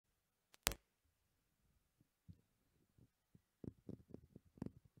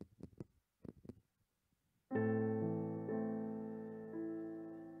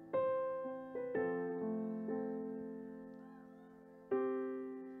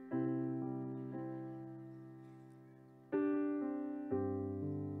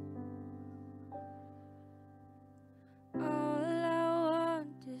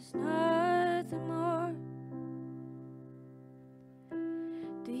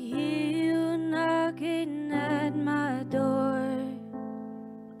waiting at my door.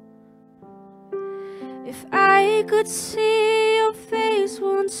 If I could see your face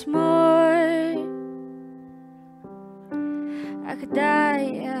once more, I could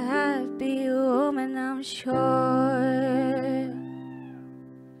die a happy woman, I'm sure.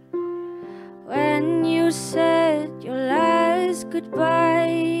 When you said your last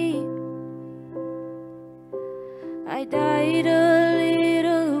goodbye, I died a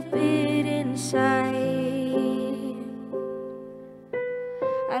little bit inside.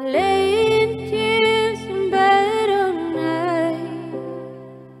 I lay in tears in bed all night,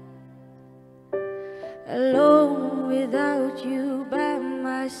 alone without you by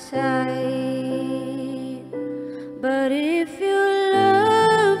my side. But if you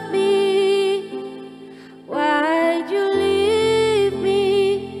love me, why'd you leave me?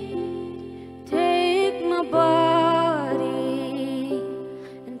 Take my body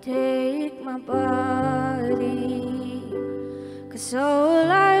and take my body, 'cause all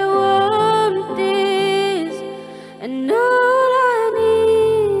I want is, and all I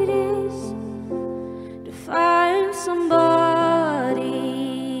need is to find somebody.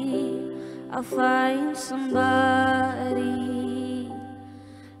 I'll find somebody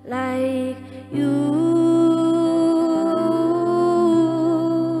like you.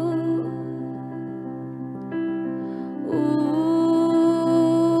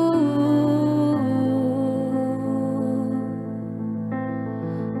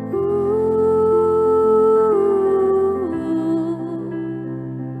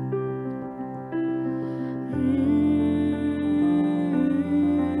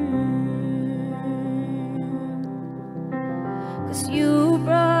 You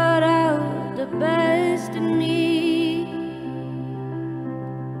brought out the best in me,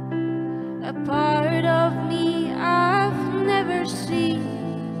 a part of me I've never seen.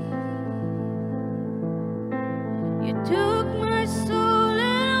 You took my soul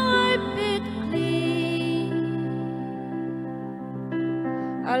and wiped it clean.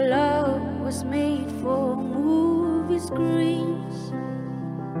 Our love was made for movie screens,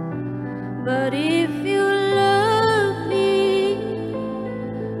 but if you love me,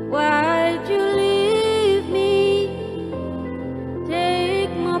 why'd you leave me?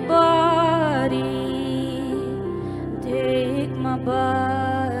 Take my body, take my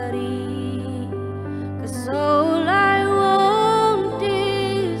body, 'cause all I want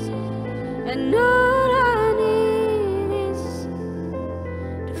is, and all I need is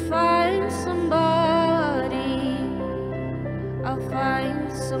to find somebody. I'll find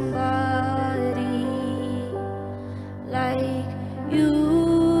somebody like you.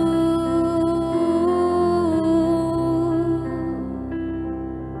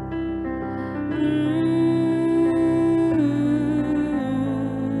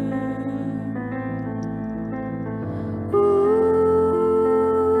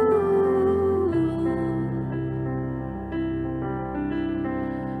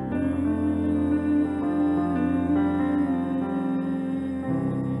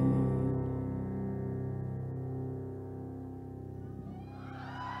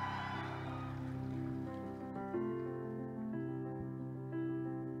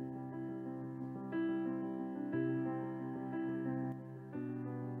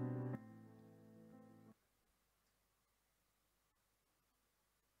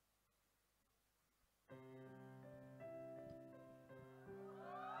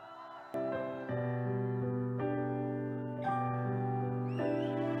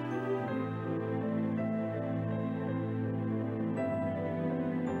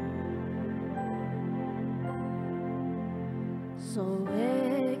 So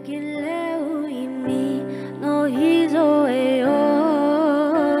egileu imi no hizo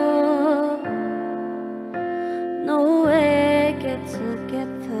no way get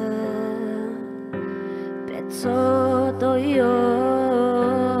together betso do yo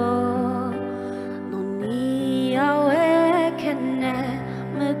no ni awe kenne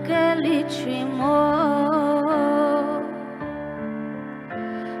mukali trimo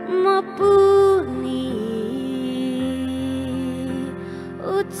mapuni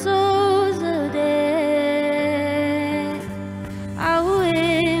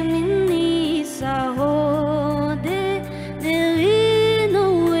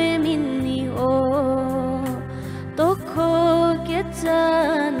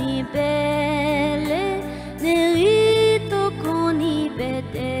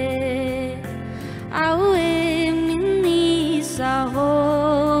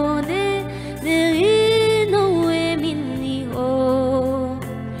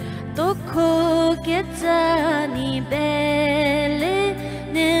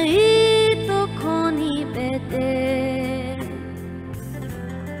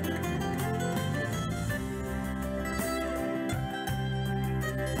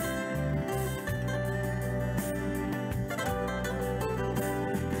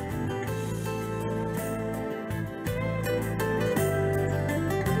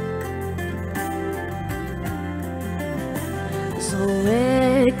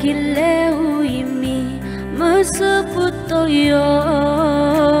Zoekile uimi Merseputoyo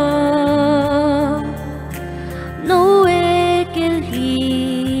Noekilhi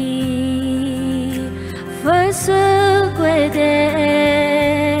Verseguede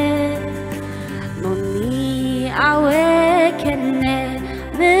Noni awekene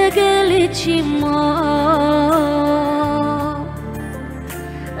Megelichimo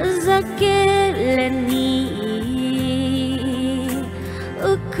Zakeleni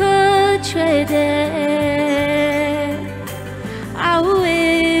Ukachwede Awe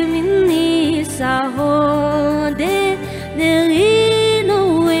mini sahode Nerino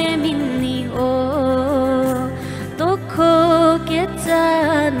we mini o Toko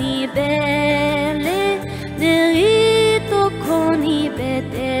ketani bele Nerito koni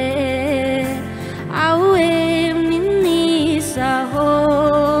bede Awe mini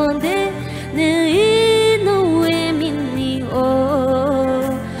sahode Nerino we mini o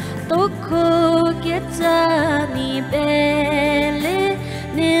Toko ketani bele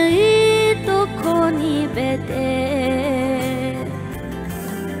Nerito koni bede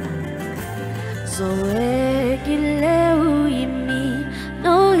Zoekile uimi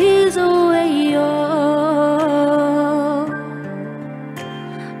no hizoeyo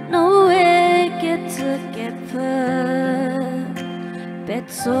No get together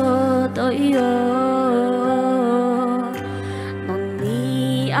Betso doyo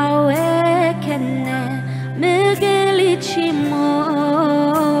Noni awekene Megelichimo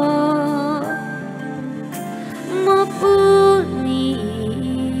Mopuni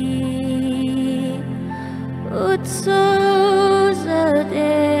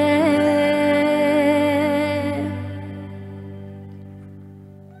Utsozade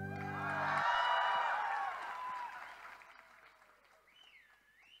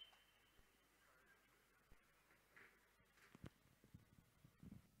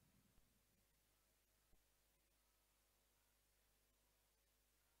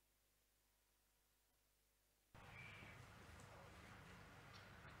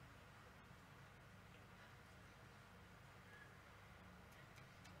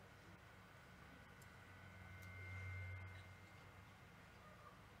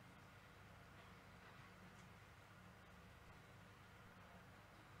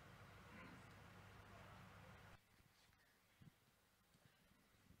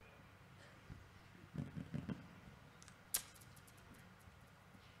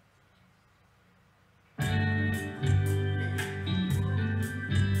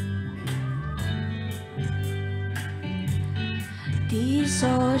Di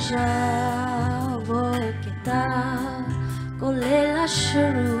soja voketa kolela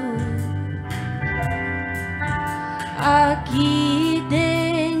shuru Aki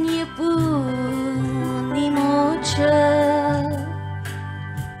denye pu ni mocha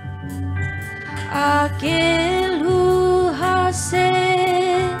Akelu hase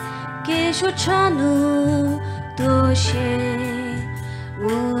kesho chanu doshe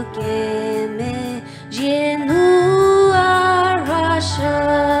Mukeme jenu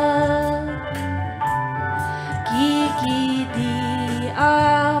Kiki di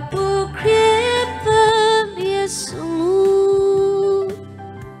apu kripta yesumu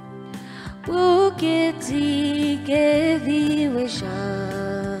Buketi kevi wesha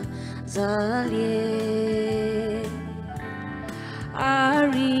zalie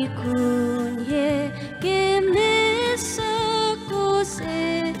Ari kunye kemnesa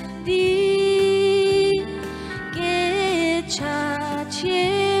kose di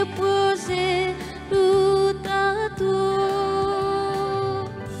Che pose lutato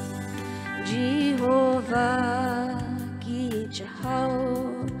Jehovah ki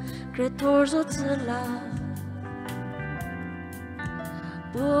chahao Creator zotzla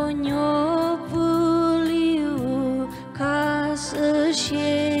Bonyo puliu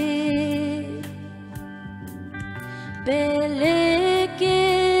kasashe Beleke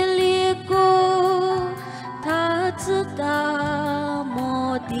liko tatsuda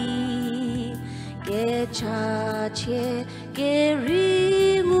Modi Gechache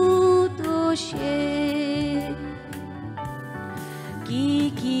Gerimu doshe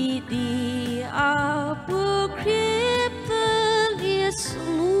Kiki di apu kripta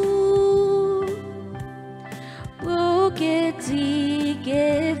yesumu Buketi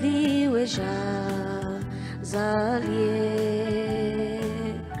gevi weja zalie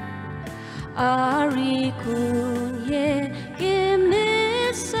Ari kunye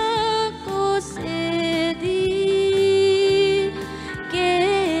gemesa kosedi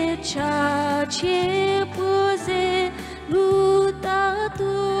Gechache pose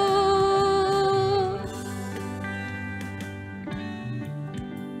lutato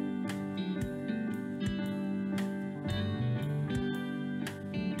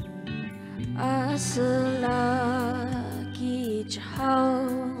Aselagi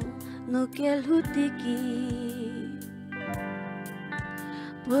jauh nukel hutiki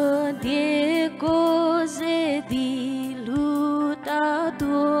Pendeko zedi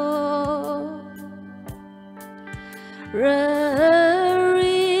lutado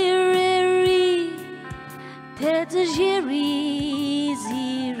Rari Tetjeri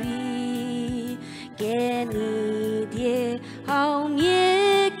ziri Geni die hao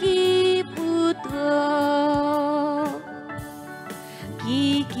nie ki puto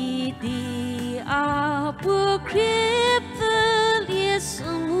Kiki di apu kripte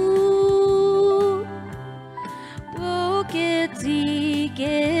liesmu Buketi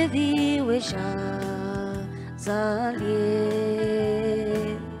gevi wisha zalie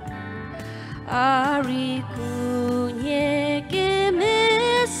Ari kunye ke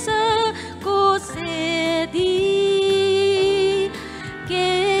mesa kosedi ke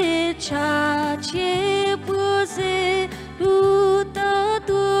chache pose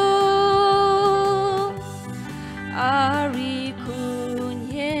lutado Ari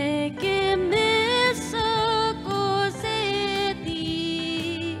kunye ke mesa kosedi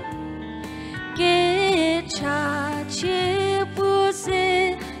ke chache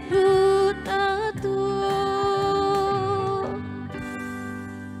pose lutado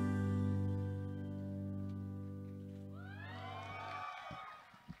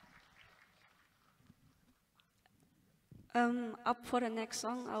Up for the next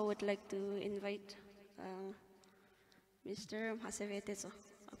song, I would like to invite Mr. Hasevetezo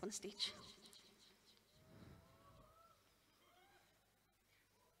up on stage.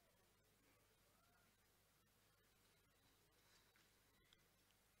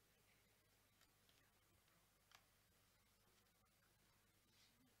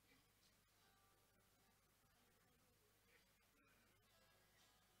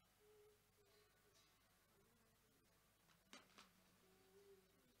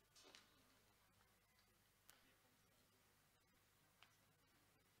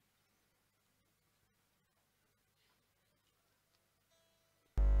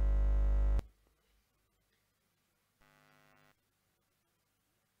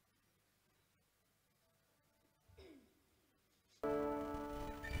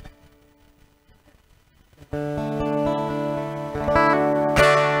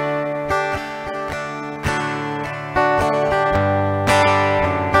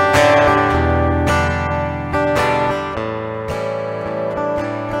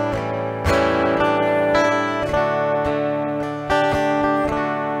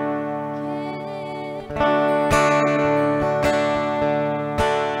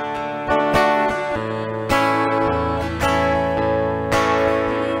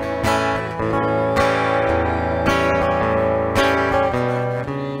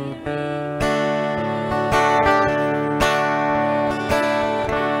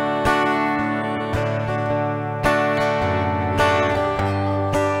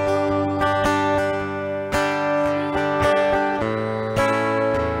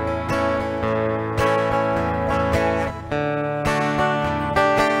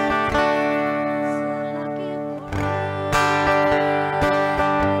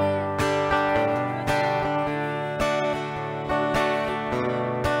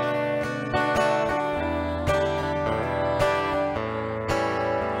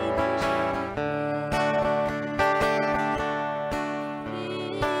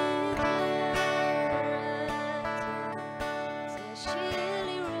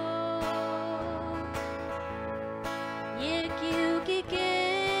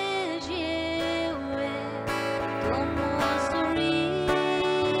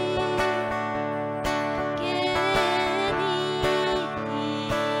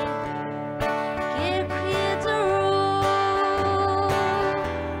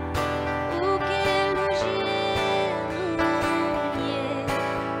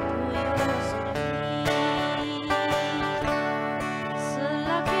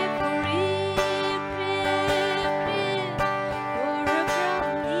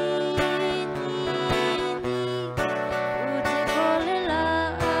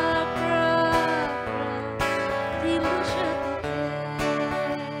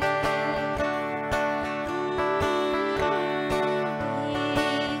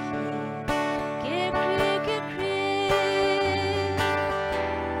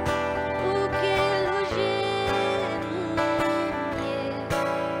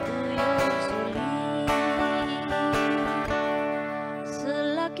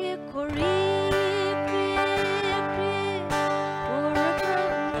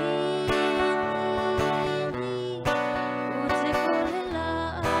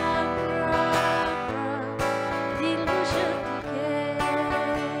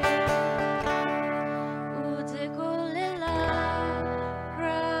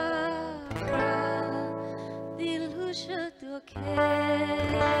 Sechü-Zubza.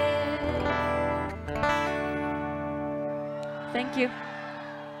 Thank you.